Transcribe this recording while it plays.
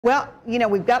Well, you know,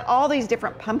 we've got all these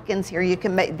different pumpkins here. You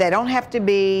can make, they don't have to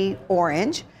be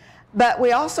orange, but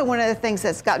we also, one of the things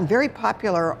that's gotten very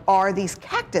popular are these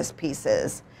cactus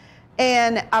pieces.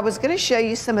 And I was going to show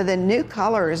you some of the new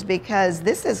colors because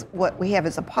this is what we have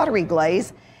as a pottery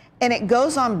glaze, and it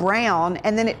goes on brown,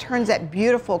 and then it turns that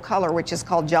beautiful color, which is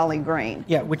called jolly green.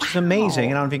 Yeah, which is amazing.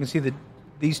 And I don't know if you can see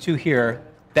these two here.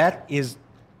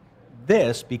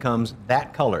 This becomes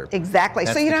that color. Exactly.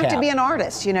 That's so you don't have to cap. be an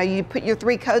artist. You know, you put your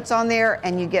 3 coats on there,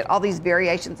 and you get all these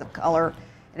variations of color,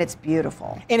 and it's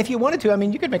beautiful. And if you wanted to, I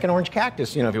mean, you could make an orange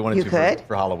cactus, you know, if you wanted You to could.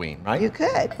 For Halloween, right? You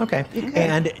could. Okay. You could.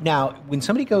 And now, when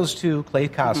somebody goes to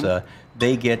Casa,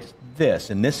 they get this,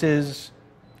 and this is,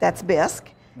 That's bisque.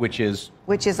 which is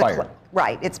Fired.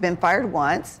 Right. It's been fired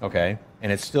once. Okay.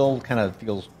 And it still kind of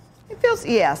feels. It feels,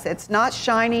 yes, it's not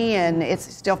shiny, and it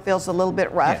still feels a little bit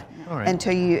rough Yeah. All right.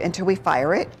 until we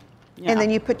fire it. Yeah. And then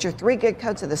you put your 3 good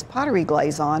coats of this pottery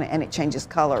glaze on, and it changes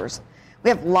colors. We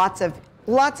have lots of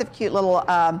cute little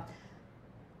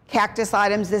cactus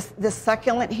items. This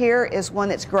succulent here is one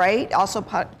that's great, also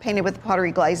painted with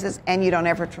pottery glazes, and you don't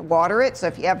ever have to water it. So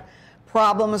if you have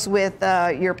problems with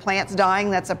your plants dying,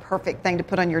 that's a perfect thing to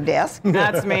put on your desk.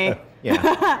 That's me.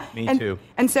 Yeah, me too.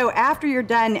 And so after you're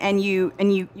done and you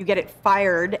get it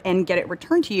fired and get it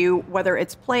returned to you, whether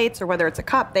it's plates or whether it's a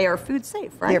cup, they are food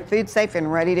safe, right? They're food safe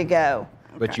and ready to go.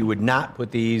 But you would not put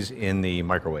these in the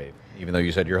microwave, even though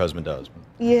you said your husband does.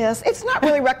 Yes, it's not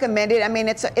really recommended. I mean,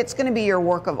 it's going to be your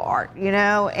work of art, you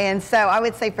know, and so I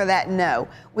would say for that, no.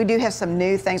 We do have some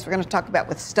new things we're going to talk about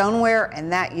with stoneware,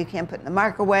 and that you can put in the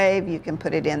microwave, you can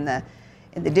put it in the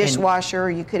dishwasher,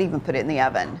 you could even put it in the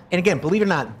oven. And again, believe it or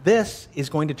not, this is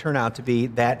going to turn out to be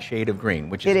that shade of green,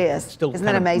 which It is is. still Isn't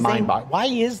kind that of amazing? mind-boggling. Why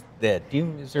is that?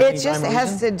 Is there It any just rhyme or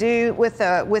has reason? to do with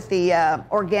the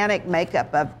organic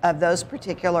makeup of those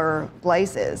particular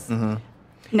glazes. Mm-hmm.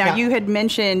 Now, Yeah. you had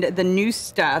mentioned the new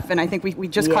stuff, and I think we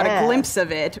just caught a Yes. glimpse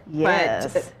of it.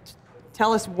 Yes. But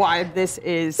tell us why this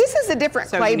is. This is a different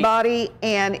so clay unique. body,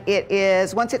 and it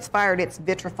is, once it's fired, it's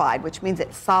vitrified, which means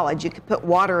it's solid. You could put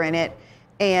water in it,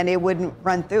 and it wouldn't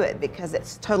run through it because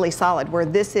it's totally solid, where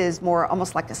this is more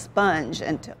almost like a sponge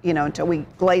until we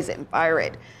glaze it and fire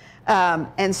it.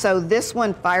 And so this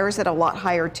one fires at a lot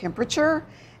higher temperature,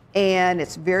 and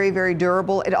it's very, very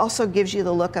durable. It also gives you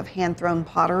the look of hand-thrown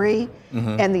pottery,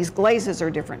 and these glazes are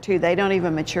different too. They don't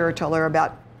even mature till they're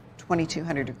about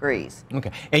 2,200 degrees.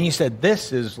 Okay. And you said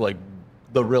this is like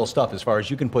the real stuff as far as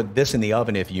you can put this in the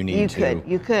oven if you need to.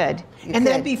 You could. And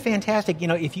that'd be fantastic, you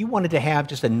know, if you wanted to have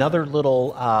just another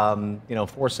little,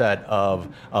 four-set of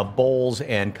bowls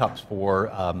and cups for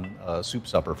a soup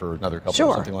supper for another couple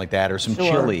or something like that, or some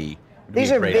chili. would be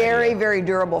These a are great very, idea. very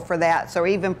durable for that. So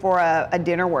even for a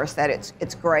dinnerware set,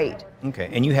 it's great. Okay,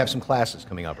 and you have some classes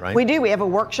coming up, right? We do. We have a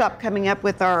workshop coming up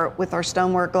with our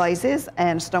stoneware glazes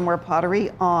and stoneware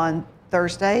pottery on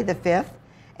Thursday, the 5th,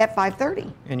 at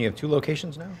 5:30. And you have 2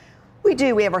 locations now? We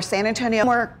do. We have our San Antonio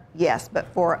work, yes, but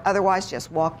for otherwise,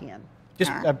 just walk in.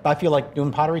 Just, I feel like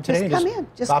doing pottery today. Just come in.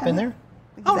 Just stop come in there?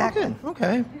 Exactly. Oh, good.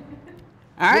 Okay.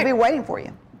 All right. We'll be waiting for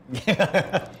you.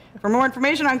 For more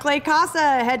information on Clay Casa,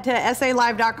 head to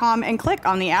salive.com and click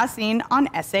on the As Seen on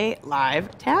SA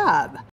Live tab.